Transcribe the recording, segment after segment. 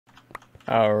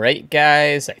Alright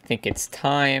guys, I think it's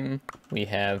time. We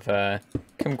have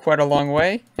come quite a long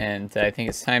way, and I think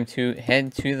it's time to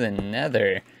head to the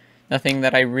Nether. Nothing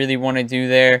that I really want to do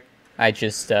there. I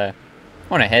just want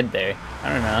to head there.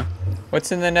 I don't know.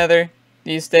 What's in the Nether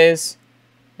these days?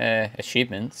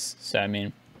 Achievements. So, I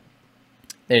mean,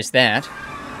 there's that.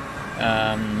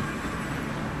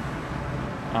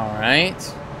 Alright.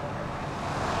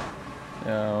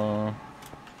 So,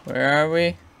 where are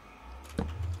we?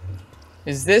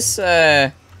 Is this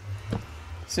one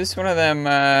of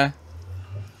them,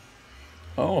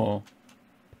 oh.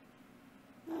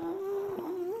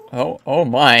 Oh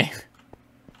my.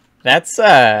 That's,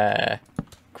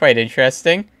 quite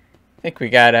interesting. I think we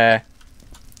got a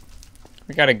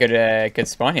good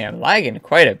spawn here. I'm lagging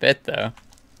quite a bit, though.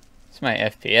 It's my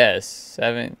FPS,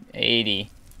 780.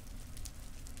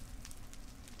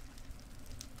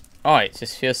 Oh, it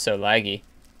just feels so laggy.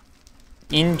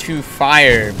 Into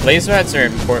fire. Blaze rods are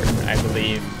important, I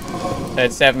believe.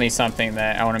 That's definitely something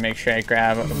that I want to make sure I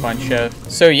grab a bunch of.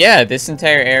 So yeah, this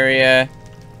entire area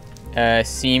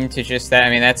seemed to just that. I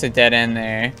mean, that's a dead end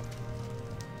there.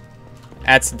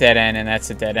 That's a dead end, and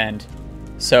that's a dead end.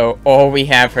 So all we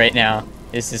have right now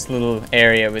is this little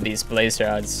area with these blaze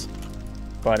rods.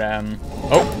 But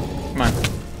oh, come on.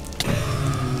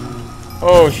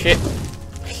 Oh shit.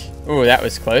 Ooh, that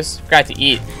was close. Forgot to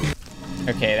eat.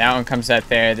 Okay, that one comes out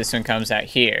there. This one comes out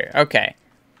here. Okay.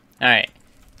 Alright.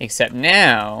 Except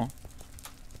now,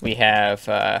 we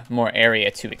have more area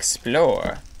to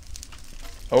explore.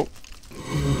 Oh.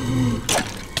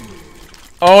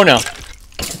 Oh, no.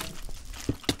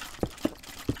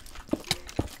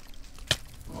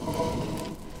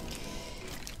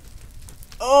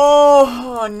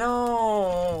 Oh,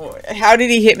 no. How did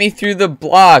he hit me through the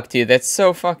block, dude? That's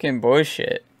so fucking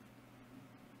bullshit.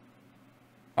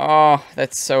 Oh,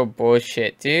 that's so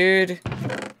bullshit, dude.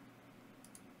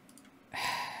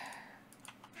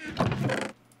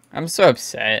 I'm so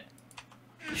upset.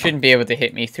 Shouldn't be able to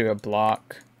hit me through a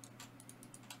block.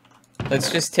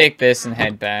 Let's just take this and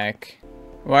head back.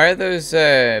 Why are those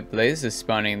blazes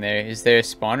spawning there? Is there a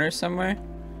spawner somewhere?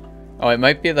 Oh, it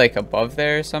might be like above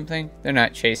there or something. They're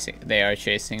not chasing. They are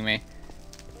chasing me.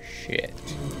 Shit.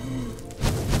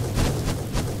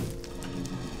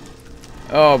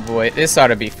 Oh boy, this ought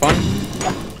to be fun.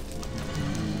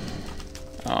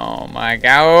 Oh my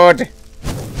god.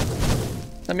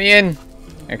 Let me in.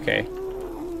 Okay.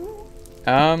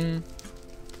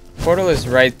 Portal is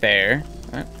right there.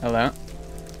 Hello.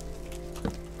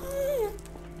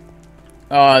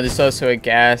 Oh, there's also a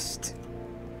ghast.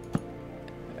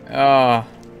 Oh.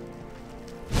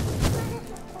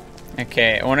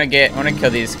 Okay, I wanna kill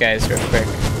these guys real quick.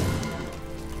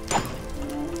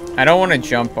 I don't want to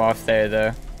jump off there,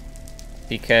 though,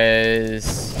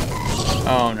 because...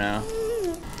 Oh, no.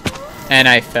 And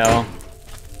I fell.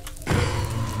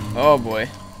 Oh, boy.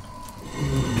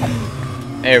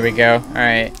 There we go.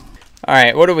 Alright.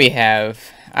 Alright, what do we have?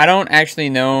 I don't actually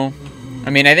know. I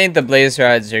mean, I think the blaze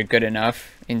rods are good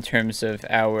enough in terms of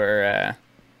our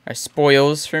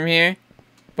spoils from here.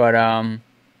 But,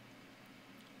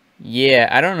 yeah,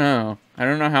 I don't know. I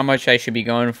don't know how much I should be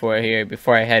going for here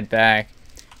before I head back.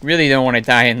 Really don't want to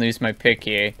die and lose my pick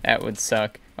here. That would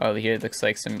suck. Oh, here it looks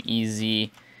like some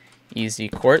easy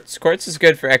quartz. Quartz is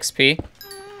good for XP.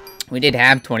 We did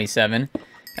have 27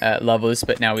 levels,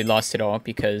 but now we lost it all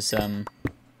because I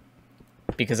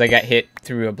got hit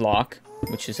through a block,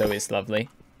 which is always lovely.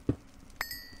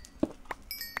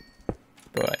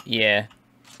 But yeah,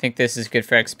 I think this is good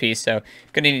for XP, so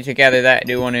gonna need to gather that. I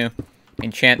do want to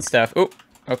enchant stuff. Oh,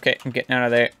 okay, I'm getting out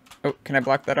of there. Oh, can I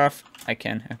block that off? I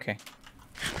can. Okay.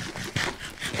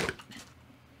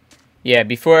 Yeah,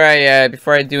 before I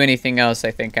do anything else, I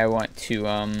think I want to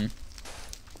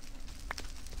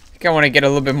get a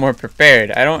little bit more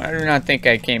prepared. I do not think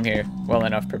I came here well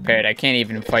enough prepared. I can't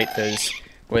even fight those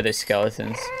wither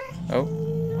skeletons.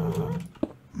 Oh.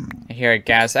 I hear a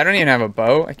ghast. I don't even have a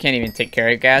bow. I can't even take care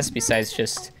of ghast besides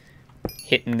just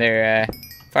hitting their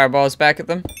fireballs back at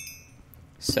them.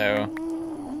 So,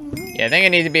 yeah, I think I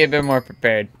need to be a bit more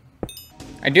prepared.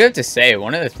 I do have to say,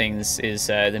 one of the things is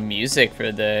the music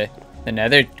for the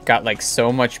Nether got like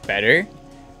so much better.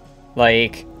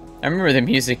 Like, I remember the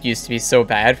music used to be so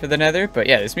bad for the Nether, but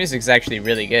yeah, this music's actually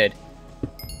really good.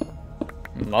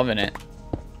 I'm loving it.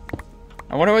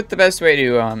 I wonder what the best way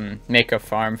to make a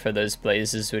farm for those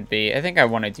blazes would be. I think I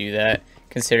want to do that,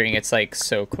 considering it's like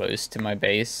so close to my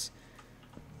base.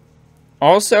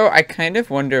 Also, I kind of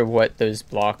wonder what those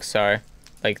blocks are.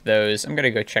 Like those. I'm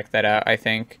gonna go check that out, I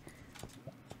think.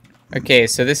 Okay,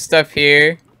 so this stuff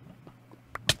here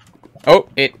Oh,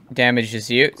 it damages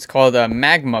you. It's called a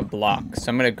magma block. So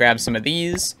I'm going to grab some of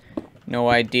these. No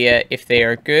idea if they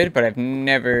are good, but I've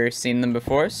never seen them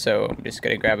before, so I'm just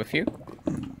going to grab a few.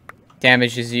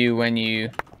 Damages you when you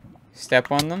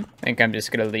step on them. I think I'm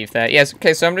just going to leave that. Yes,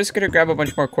 okay, so I'm just going to grab a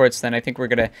bunch more quartz then. I think we're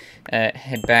going to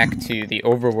head back to the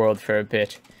overworld for a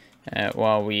bit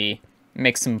while we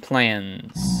make some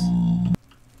plans.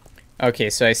 Okay,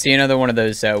 so I see another one of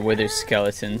those wither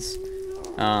skeletons.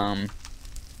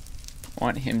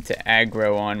 Want him to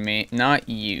aggro on me. Not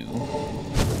you.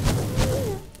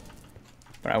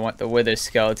 But I want the wither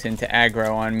skeleton to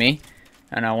aggro on me.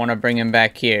 And I want to bring him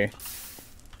back here.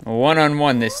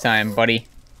 One-on-one this time, buddy.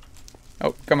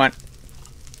 Oh, come on.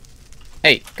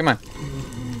 Hey, come on.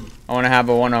 I want to have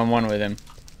a one-on-one with him.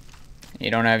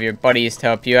 You don't have your buddies to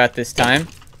help you out this time.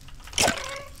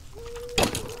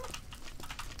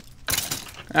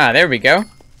 Ah, there we go.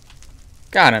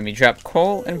 Got him. He dropped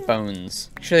coal and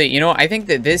bones. Actually, you know, I think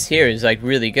that this here is, like,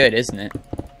 really good, isn't it?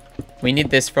 We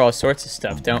need this for all sorts of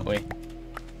stuff, don't we?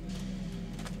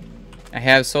 I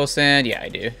have soul sand? Yeah, I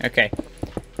do. Okay.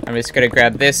 I'm just gonna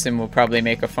grab this and we'll probably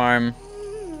make a farm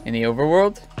in the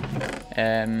overworld.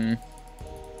 A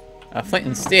flint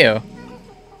and steel.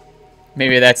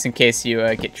 Maybe that's in case you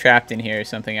get trapped in here or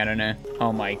something, I don't know.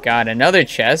 Oh my god, another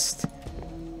chest?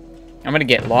 I'm gonna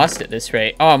get lost at this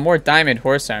rate. Oh, more diamond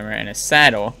horse armor and a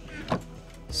saddle.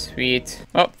 Sweet.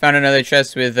 Oh, found another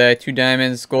chest with 2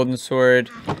 diamonds, golden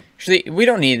sword. Actually, we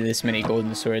don't need this many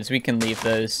golden swords. We can leave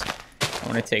those. I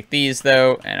want to take these,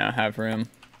 though, and I'll have room.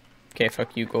 Okay,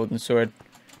 fuck you, golden sword.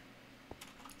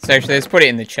 So actually, let's put it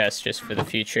in the chest just for the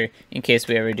future, in case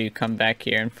we ever do come back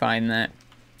here and find that.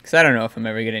 Because I don't know if I'm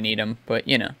ever going to need them, but,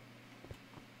 you know.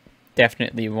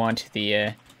 Definitely want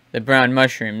the brown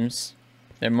mushrooms.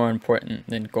 They're more important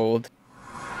than gold.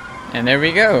 And there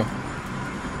we go.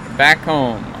 Back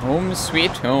home. Home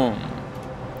sweet home.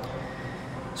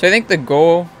 So I think the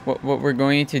goal, what we're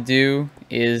going to do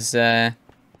is, I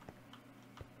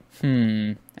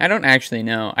don't actually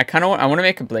know. I want to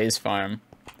make a blaze farm.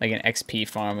 Like an XP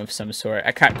farm of some sort.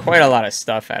 I got quite a lot of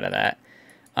stuff out of that.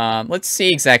 Let's see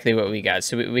exactly what we got.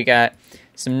 So we got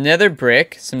some nether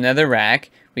brick, some nether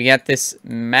rack. We got this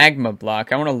magma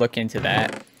block. I want to look into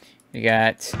that. We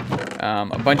got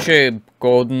a bunch of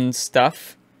golden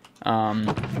stuff, some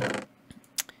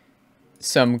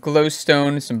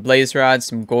glowstone, some blaze rods,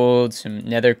 some gold, some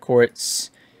nether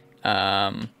quartz.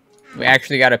 We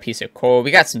actually got a piece of coal.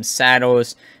 We got some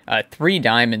saddles, 3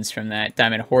 diamonds from that,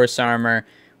 diamond horse armor,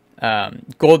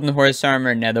 golden horse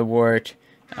armor, nether wart.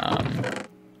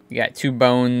 We got 2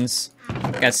 bones,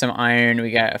 we got some iron,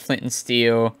 we got a flint and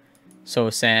steel,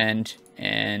 soul sand,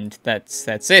 and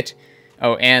that's it.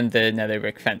 Oh, and the nether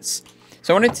brick fence.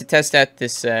 So I wanted to test out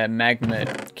this magma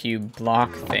cube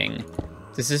block thing.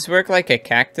 Does this work like a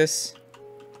cactus?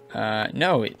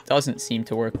 No, it doesn't seem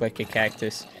to work like a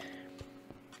cactus.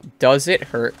 Does it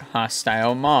hurt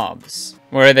hostile mobs?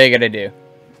 What are they gonna do?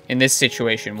 In this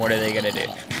situation, what are they gonna do?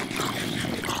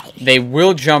 They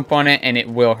will jump on it and it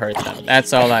will hurt them.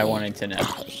 That's all I wanted to know.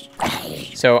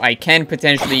 So I can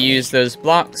potentially use those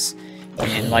blocks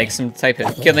in like some type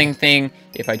of killing thing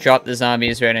if I drop the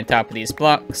zombies right on top of these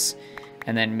blocks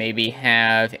and then maybe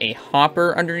have a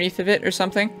hopper underneath of it or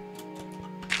something.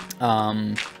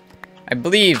 I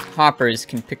believe hoppers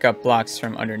can pick up blocks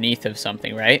from underneath of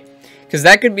something, right? Because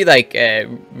that could be like a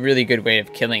really good way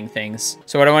of killing things.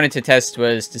 So what I wanted to test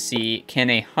was to see, can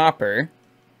a hopper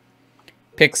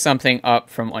pick something up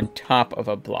from on top of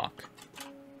a block?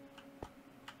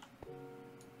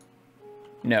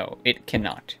 No, it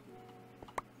cannot.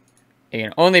 It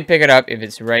can only pick it up if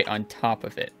it's right on top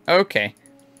of it. Okay.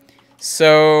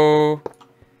 So,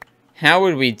 how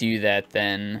would we do that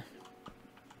then?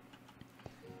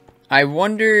 I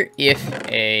wonder if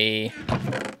a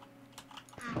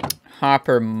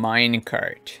hopper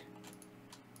minecart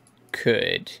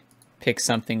could pick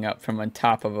something up from on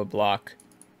top of a block.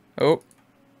 Oh.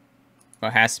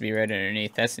 Well, it has to be right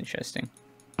underneath. That's interesting.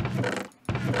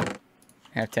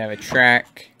 Have to have a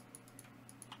track.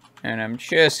 And I'm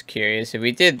just curious, if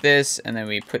we did this, and then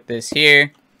we put this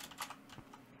here.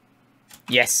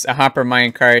 Yes, a hopper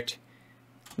minecart.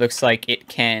 Looks like it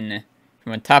can,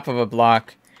 from on top of a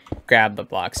block, grab the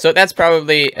block. So that's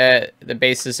probably the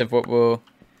basis of what we'll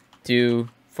do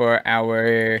for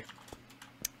our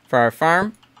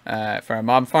farm, for our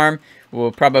mob farm.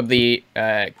 We'll probably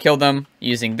kill them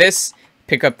using this.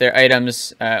 Pick up their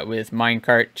items with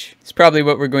minecart. It's probably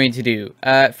what we're going to do.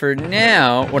 For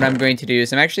now, what I'm going to do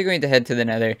is I'm actually going to head to the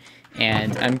nether,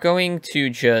 and I'm going to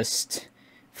just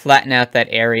flatten out that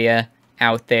area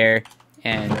out there,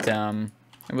 and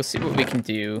we'll see what we can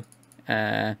do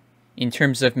in in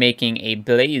terms of making a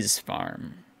blaze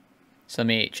farm. So let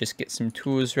me just get some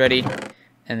tools ready,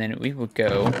 and then we will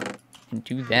go and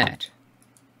do that.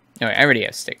 No, I already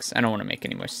have sticks. I don't want to make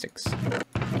any more sticks.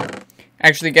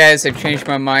 Actually, guys, I've changed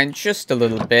my mind just a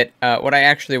little bit. What I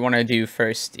actually want to do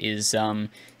first is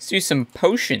let's do some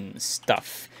potion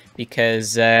stuff,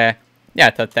 because yeah, I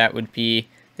thought that would be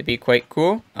quite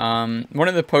cool. One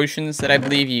of the potions that I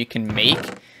believe you can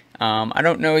make, I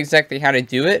don't know exactly how to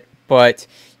do it, but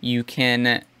you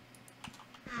can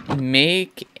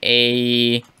make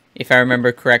a, if I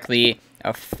remember correctly,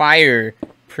 a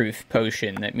fireproof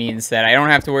potion. That means that I don't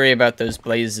have to worry about those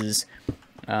blazes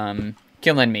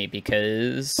killing me,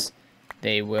 because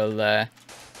they won't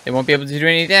be able to do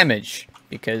any damage,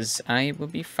 because I will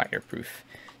be fireproof.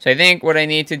 So I think what I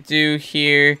need to do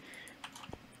here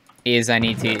is I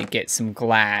need to get some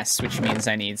glass, which means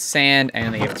I need sand. I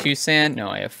only have 2 sand. No,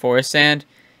 I have 4 sand.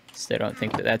 Still don't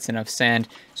think that that's enough sand.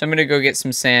 So I'm gonna go get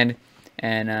some sand,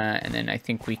 and then I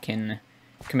think we can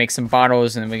make some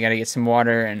bottles, and then we gotta get some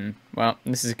water, and well,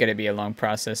 this is gonna be a long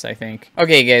process, I think.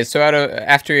 Okay, guys. So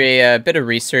after a bit of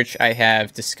research, I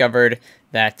have discovered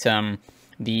that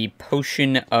the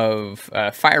potion of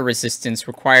fire resistance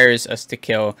requires us to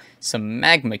kill some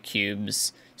magma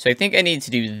cubes. So I think I need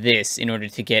to do this in order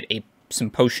to get some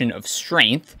potion of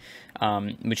strength,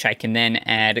 which I can then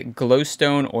add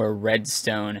glowstone or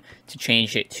redstone to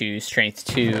change it to strength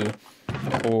 2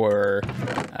 or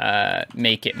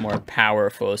make it more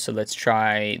powerful. So let's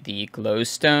try the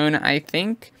glowstone, I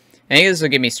think. I think this will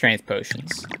give me strength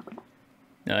potions.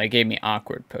 No, it gave me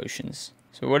awkward potions.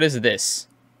 So what is this?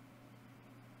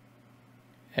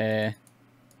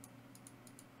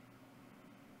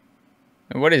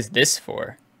 What is this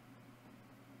for?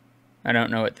 I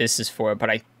don't know what this is for, but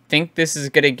I think this is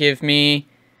gonna give me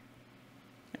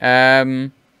I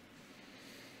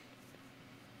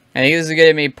think this is gonna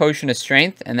give me a potion of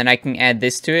strength, and then I can add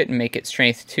this to it and make it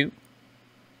strength 2.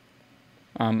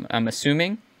 I'm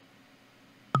assuming.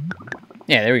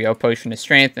 Yeah, there we go, potion of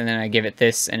strength, and then I give it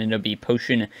this, and it'll be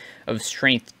potion of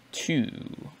strength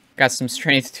 2. Got some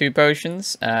strength 2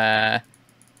 potions. Now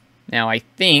I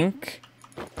think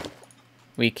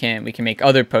we can make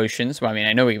other potions. Well, I mean,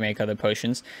 I know we can make other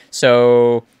potions.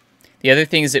 So the other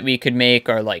things that we could make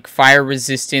are like fire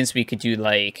resistance. We could do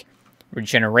like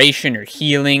regeneration or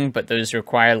healing, but those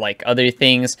require like other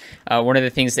things. One of the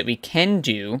things that we can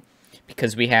do,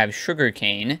 because we have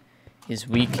sugarcane, is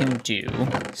we can do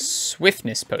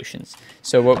swiftness potions.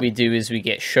 So what we do is we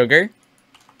get sugar,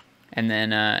 and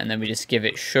then we just give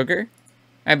it sugar,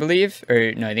 I believe.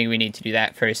 Or no, I think we need to do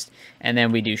that first, and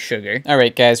then we do sugar. All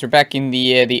right, guys, we're back in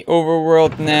the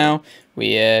overworld now.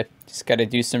 We just got to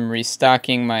do some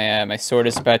restocking. My sword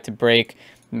is about to break.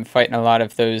 I'm fighting a lot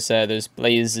of those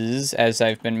blazes as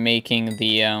I've been making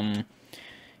the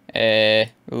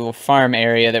little farm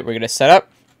area that we're gonna set up.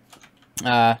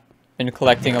 Been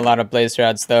collecting a lot of blaze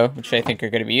rods though, which I think are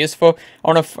gonna be useful. I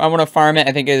wanna farm it.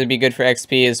 I think it'd be good for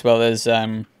XP, as well as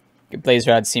blaze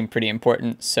rods seem pretty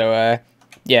important. So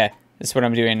yeah, that's what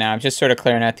I'm doing now. I'm just sort of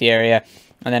clearing out the area,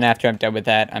 and then after I'm done with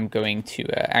that, I'm going to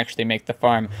actually make the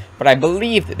farm. But I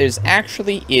believe that there's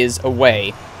actually is a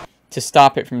way to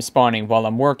stop it from spawning while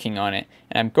I'm working on it,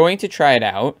 and I'm going to try it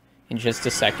out in just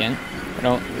a second. I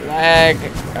don't lag.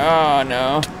 Oh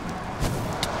no.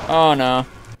 Oh no.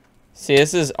 See,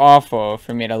 this is awful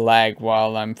for me to lag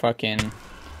while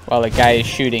while a guy is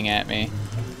shooting at me.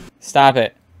 Stop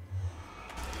it.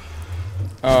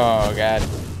 Oh god.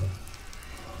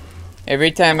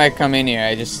 Every time I come in here,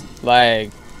 I just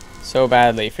lag so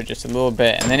badly for just a little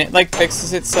bit, and then it like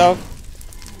fixes itself.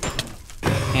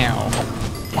 Ow.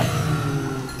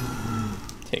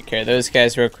 Take care of those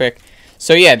guys real quick.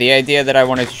 So yeah, the idea that I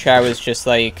wanted to try was just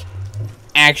like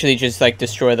actually just like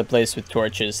destroy the place with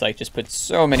torches, like just put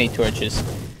so many torches,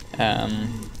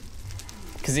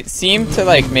 because it seemed to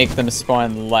like make them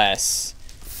spawn less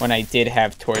when I did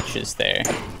have torches there.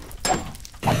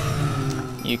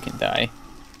 You can die.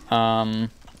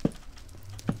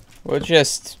 We'll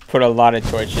just put a lot of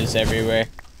torches everywhere.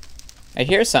 I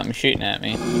hear something shooting at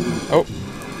me. Oh.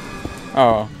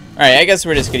 Oh. Alright, I guess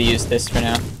we're just gonna use this for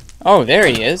now. Oh, there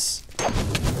he is.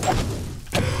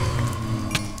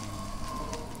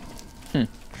 I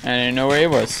didn't know where he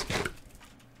was.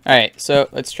 Alright, so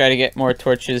let's try to get more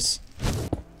torches.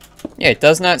 Yeah, it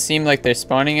does not seem like they're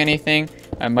spawning anything.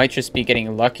 I might just be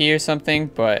getting lucky or something,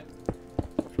 but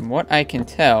from what I can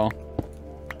tell,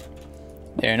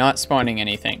 they're not spawning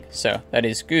anything. So that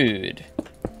is good.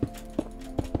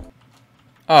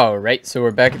 Alright, so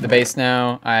we're back at the base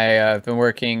now. I've been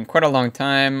working quite a long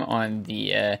time on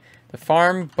the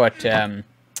farm, but I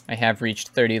have reached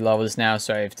 30 levels now,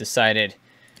 so I've decided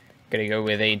Gotta go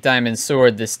with a diamond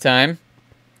sword this time.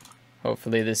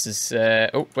 Hopefully this is,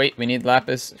 oh, wait, we need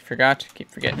lapis. Forgot. Keep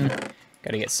forgetting.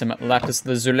 Gotta get some lapis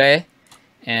lazuli.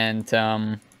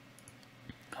 And,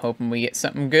 hoping we get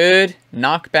something good.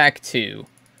 Knockback 2.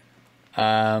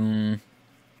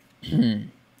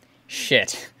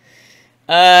 Shit.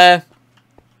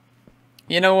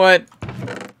 You know what?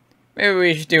 Maybe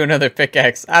we should do another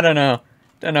pickaxe. I don't know.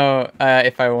 Don't know,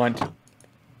 if I want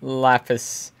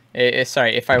lapis.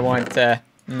 Sorry, if I want,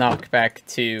 knockback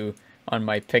 2 on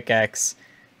my pickaxe.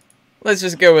 Let's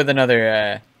just go with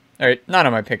another, or not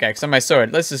on my pickaxe, on my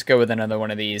sword. Let's just go with another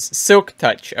one of these. Silk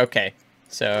Touch. Okay.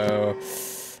 So,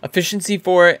 efficiency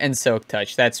 4 and Silk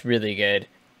Touch. That's really good.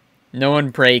 No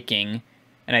one breaking.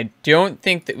 And I don't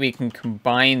think that we can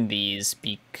combine these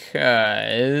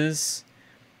because...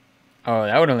 Oh,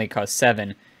 that would only cost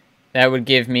 7. That would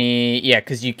give me... Yeah,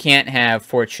 because you can't have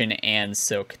Fortune and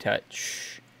Silk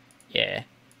Touch. Yeah.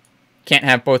 Can't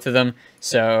have both of them.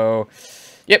 So,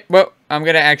 yep, well, I'm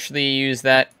going to actually use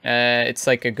that. It's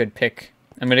like a good pick.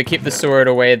 I'm going to keep the sword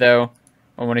away, though.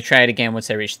 I want to try it again once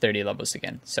I reach 30 levels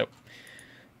again. So,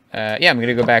 yeah, I'm going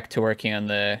to go back to working on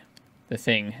the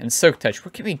thing. And Silk Touch.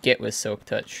 What can we get with Silk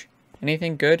Touch?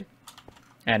 Anything good?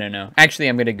 I don't know. Actually,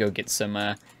 I'm going to go get some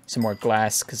more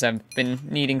glass, because I've been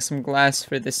needing some glass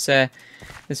for this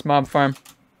this mob farm.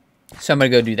 So I'm gonna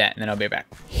go do that, and then I'll be back.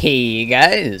 Hey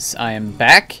guys, I am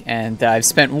back, and I've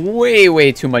spent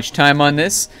way too much time on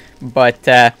this, but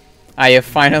I have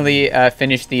finally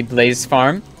finished the blaze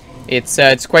farm.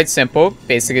 It's quite simple.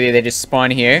 Basically, they just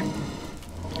spawn here,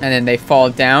 and then they fall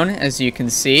down, as you can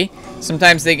see.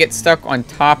 Sometimes they get stuck on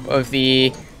top of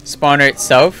the spawner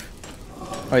itself.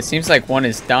 Oh, it seems like one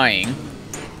is dying.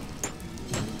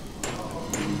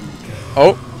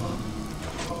 Oh,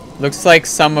 looks like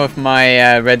some of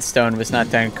my redstone was not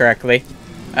done correctly.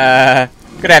 Gonna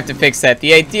have to fix that.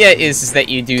 The idea is that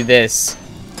you do this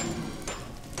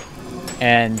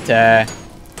and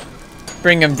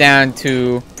bring them down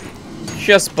to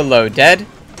just below dead,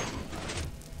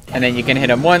 and then you can hit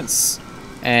them once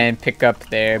and pick up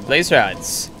their blaze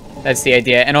rods. That's the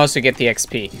idea, and also get the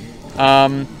XP.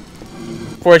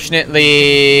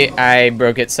 Fortunately, I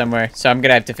broke it somewhere, so I'm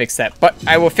gonna have to fix that. But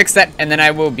I will fix that, and then I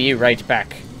will be right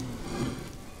back.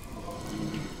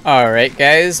 Alright,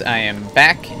 guys, I am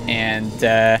back, and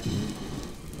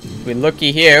we're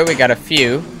looky here. We got a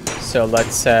few, so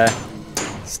let's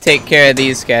take care of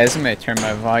these guys. I'm gonna turn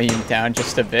my volume down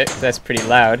just a bit, 'cause that's pretty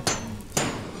loud.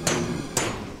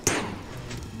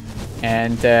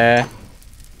 And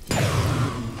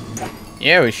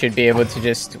yeah, we should be able to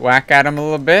just whack at them a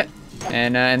little bit.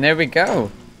 And there we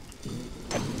go.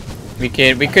 We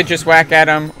could just whack at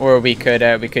them, or we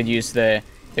could use the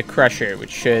crusher,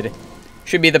 which should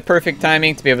be the perfect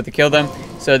timing to be able to kill them.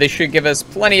 So this should give us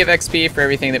plenty of XP for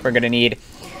everything that we're gonna need,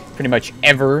 pretty much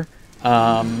ever.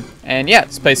 And yeah,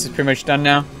 this place is pretty much done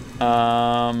now.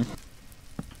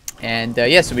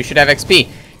 Yeah, so we should have XP.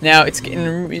 Now it's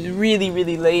getting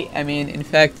really late. I mean, in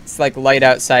fact, it's like light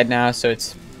outside now, so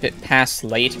it's a bit past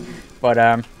late. But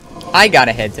I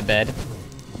gotta head to bed.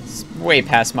 It's way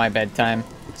past my bedtime.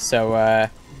 So,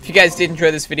 if you guys did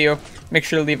enjoy this video, make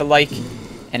sure to leave a like,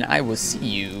 and I will see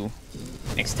you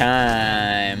next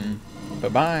time.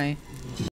 Bye-bye.